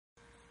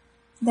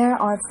There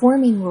are four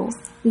main rules: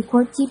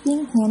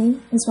 record-keeping,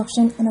 planning,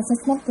 instruction, and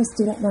assessment for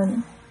student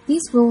learning.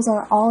 These rules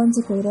are all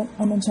integrated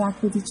and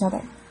interact with each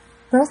other.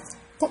 First,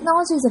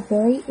 technology is a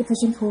very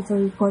efficient tool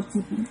for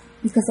record-keeping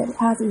because it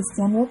has a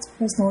standards,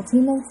 personal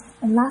attainments,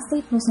 and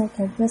lastly, personal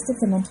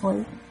characteristics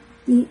inventory.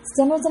 The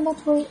standards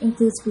inventory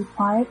includes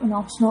required and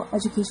optional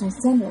educational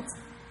standards.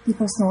 The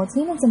personal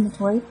attainments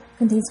inventory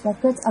contains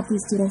records of the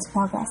student's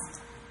progress.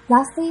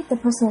 Lastly, the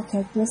personal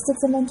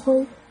characteristics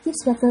inventory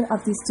keeps record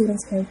of the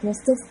student's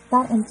characteristics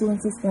that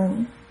influences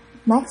learning.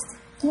 Next,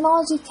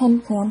 technology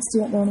can plan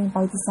student learning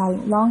by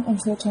deciding long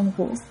and short-term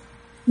goals.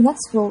 The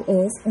next rule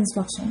is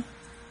instruction.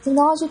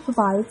 Technology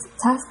provides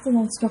tasks and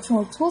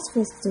instructional tools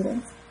for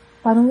students.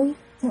 Finally,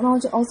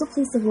 technology also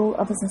plays the role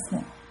of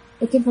assessment.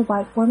 It can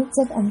provide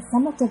formative and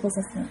summative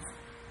assessments.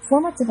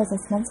 Formative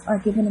assessments are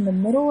given in the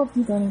middle of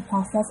the learning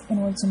process in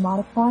order to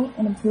modify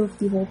and improve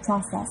the whole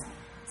process.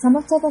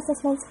 Summative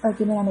assessments are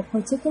given at a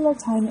particular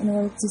time in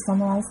order to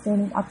summarize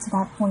learning up to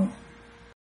that point.